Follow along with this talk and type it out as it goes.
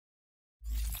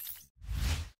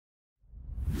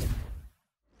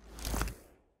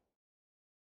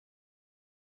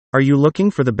Are you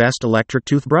looking for the best electric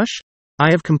toothbrush?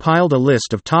 I have compiled a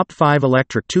list of top 5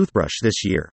 electric toothbrush this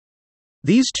year.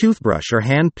 These toothbrush are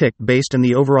hand-picked based on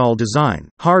the overall design,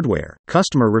 hardware,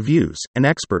 customer reviews, and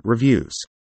expert reviews.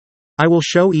 I will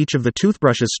show each of the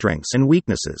toothbrush's strengths and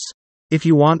weaknesses. If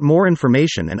you want more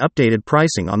information and updated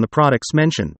pricing on the products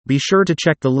mentioned, be sure to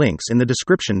check the links in the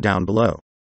description down below.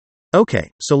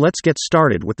 Okay, so let's get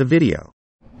started with the video.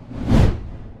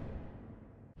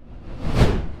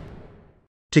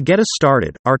 To get us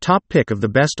started, our top pick of the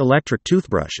best electric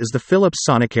toothbrush is the Philips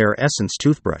Sonicare Essence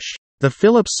toothbrush. The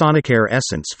Philips Sonicare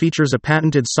Essence features a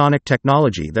patented sonic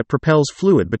technology that propels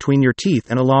fluid between your teeth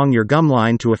and along your gum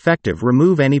line to effectively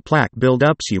remove any plaque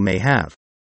buildups you may have.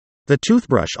 The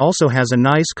toothbrush also has a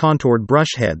nice contoured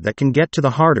brush head that can get to the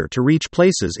harder to reach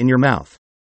places in your mouth.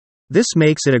 This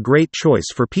makes it a great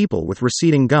choice for people with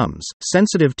receding gums,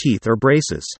 sensitive teeth, or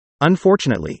braces.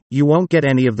 Unfortunately, you won't get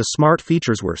any of the smart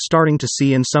features we're starting to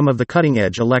see in some of the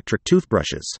cutting-edge electric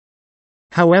toothbrushes.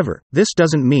 However, this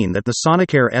doesn't mean that the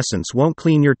Sonicare Essence won't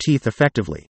clean your teeth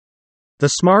effectively. The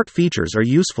smart features are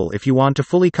useful if you want to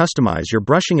fully customize your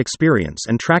brushing experience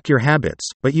and track your habits,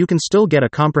 but you can still get a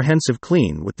comprehensive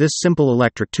clean with this simple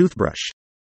electric toothbrush.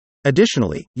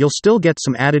 Additionally, you'll still get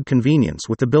some added convenience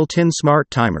with the built-in smart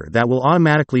timer that will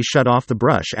automatically shut off the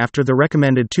brush after the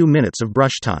recommended 2 minutes of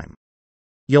brush time.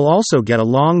 You'll also get a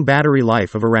long battery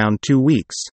life of around 2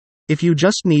 weeks. If you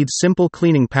just need simple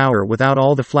cleaning power without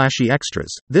all the flashy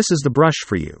extras, this is the brush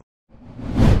for you.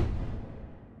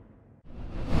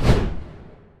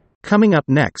 Coming up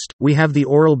next, we have the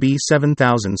Oral-B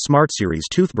 7000 Smart Series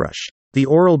toothbrush. The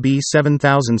Oral-B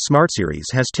 7000 Smart Series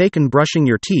has taken brushing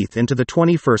your teeth into the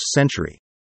 21st century.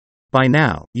 By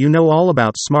now, you know all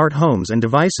about smart homes and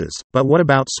devices, but what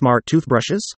about smart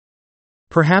toothbrushes?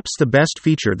 Perhaps the best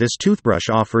feature this toothbrush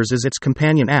offers is its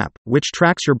companion app, which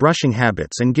tracks your brushing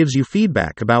habits and gives you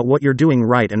feedback about what you're doing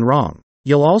right and wrong.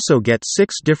 You'll also get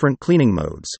 6 different cleaning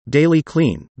modes: daily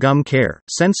clean, gum care,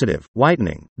 sensitive,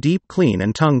 whitening, deep clean,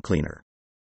 and tongue cleaner.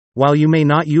 While you may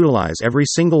not utilize every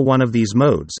single one of these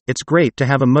modes, it's great to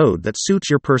have a mode that suits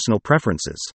your personal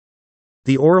preferences.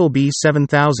 The Oral-B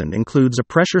 7000 includes a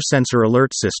pressure sensor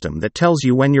alert system that tells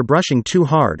you when you're brushing too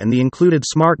hard, and the included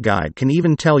smart guide can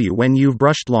even tell you when you've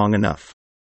brushed long enough.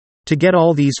 To get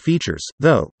all these features,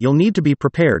 though, you'll need to be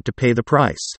prepared to pay the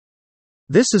price.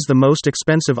 This is the most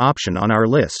expensive option on our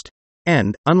list.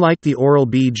 And, unlike the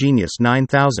Oral-B Genius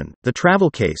 9000, the travel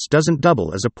case doesn't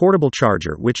double as a portable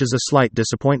charger, which is a slight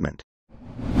disappointment.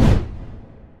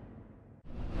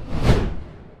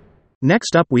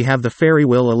 Next up, we have the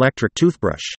FairyWheel electric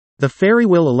toothbrush. The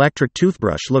FairyWheel electric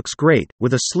toothbrush looks great,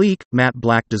 with a sleek, matte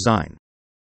black design.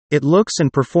 It looks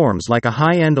and performs like a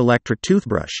high-end electric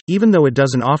toothbrush, even though it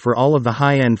doesn't offer all of the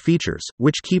high-end features,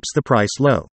 which keeps the price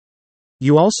low.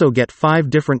 You also get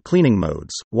 5 different cleaning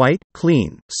modes: white,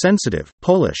 clean, sensitive,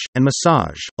 polish, and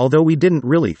massage, although we didn't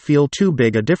really feel too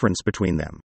big a difference between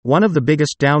them. One of the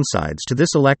biggest downsides to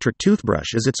this electric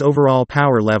toothbrush is its overall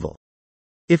power level.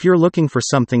 If you're looking for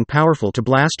something powerful to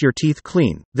blast your teeth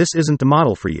clean, this isn't the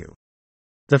model for you.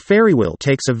 The FairyWheel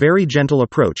takes a very gentle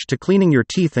approach to cleaning your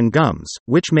teeth and gums,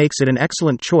 which makes it an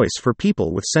excellent choice for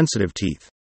people with sensitive teeth.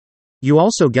 You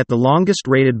also get the longest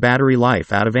rated battery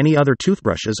life out of any other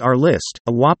toothbrushes on our list,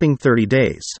 a whopping 30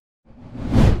 days.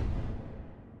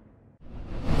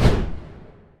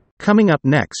 Coming up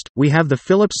next, we have the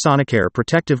Philips Sonicare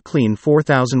Protective Clean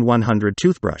 4100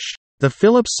 toothbrush. The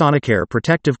Philips Sonicare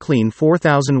Protective Clean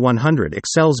 4100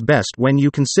 excels best when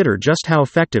you consider just how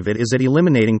effective it is at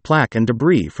eliminating plaque and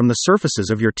debris from the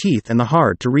surfaces of your teeth and the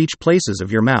hard-to-reach places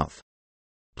of your mouth.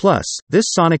 Plus,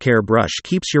 this Sonicare brush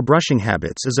keeps your brushing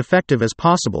habits as effective as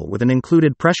possible with an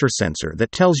included pressure sensor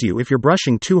that tells you if you're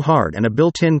brushing too hard and a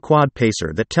built-in quad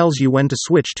pacer that tells you when to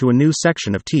switch to a new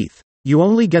section of teeth. You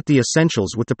only get the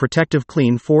essentials with the Protective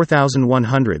Clean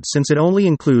 4100 since it only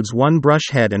includes 1 brush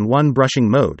head and 1 brushing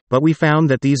mode, but we found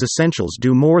that these essentials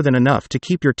do more than enough to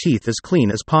keep your teeth as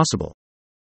clean as possible.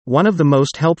 One of the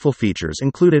most helpful features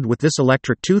included with this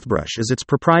electric toothbrush is its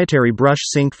proprietary brush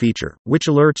sync feature, which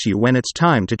alerts you when it's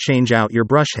time to change out your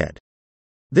brush head.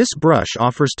 This brush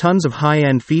offers tons of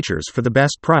high-end features for the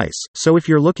best price, so if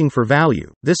you're looking for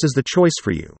value, this is the choice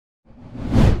for you.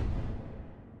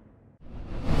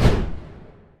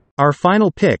 Our final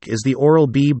pick is the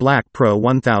Oral-B Black Pro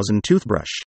 1000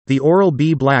 toothbrush. The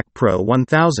Oral-B Black Pro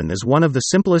 1000 is one of the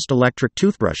simplest electric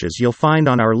toothbrushes you'll find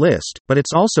on our list, but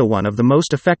it's also one of the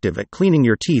most effective at cleaning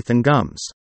your teeth and gums.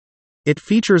 It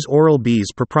features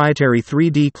Oral-B's proprietary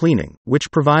 3D cleaning,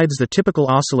 which provides the typical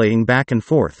oscillating back and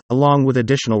forth, along with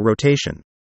additional rotation.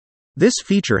 This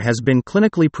feature has been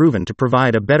clinically proven to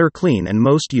provide a better clean, and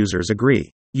most users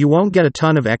agree. You won't get a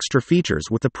ton of extra features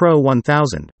with the Pro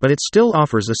 1000, but it still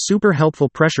offers a super helpful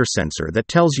pressure sensor that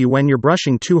tells you when you're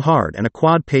brushing too hard and a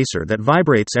quad pacer that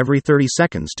vibrates every 30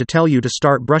 seconds to tell you to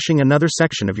start brushing another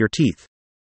section of your teeth.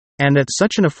 And at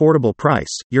such an affordable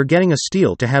price, you're getting a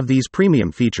steal to have these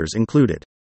premium features included.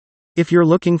 If you're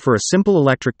looking for a simple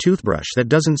electric toothbrush that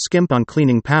doesn't skimp on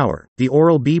cleaning power, the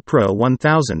Oral-B Pro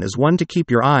 1000 is one to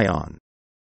keep your eye on.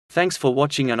 Thanks for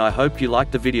watching, and I hope you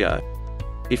liked the video.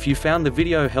 If you found the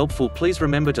video helpful, please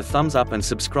remember to thumbs up and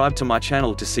subscribe to my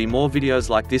channel to see more videos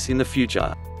like this in the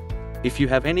future. If you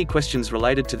have any questions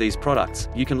related to these products,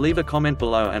 you can leave a comment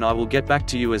below and I will get back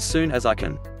to you as soon as I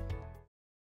can.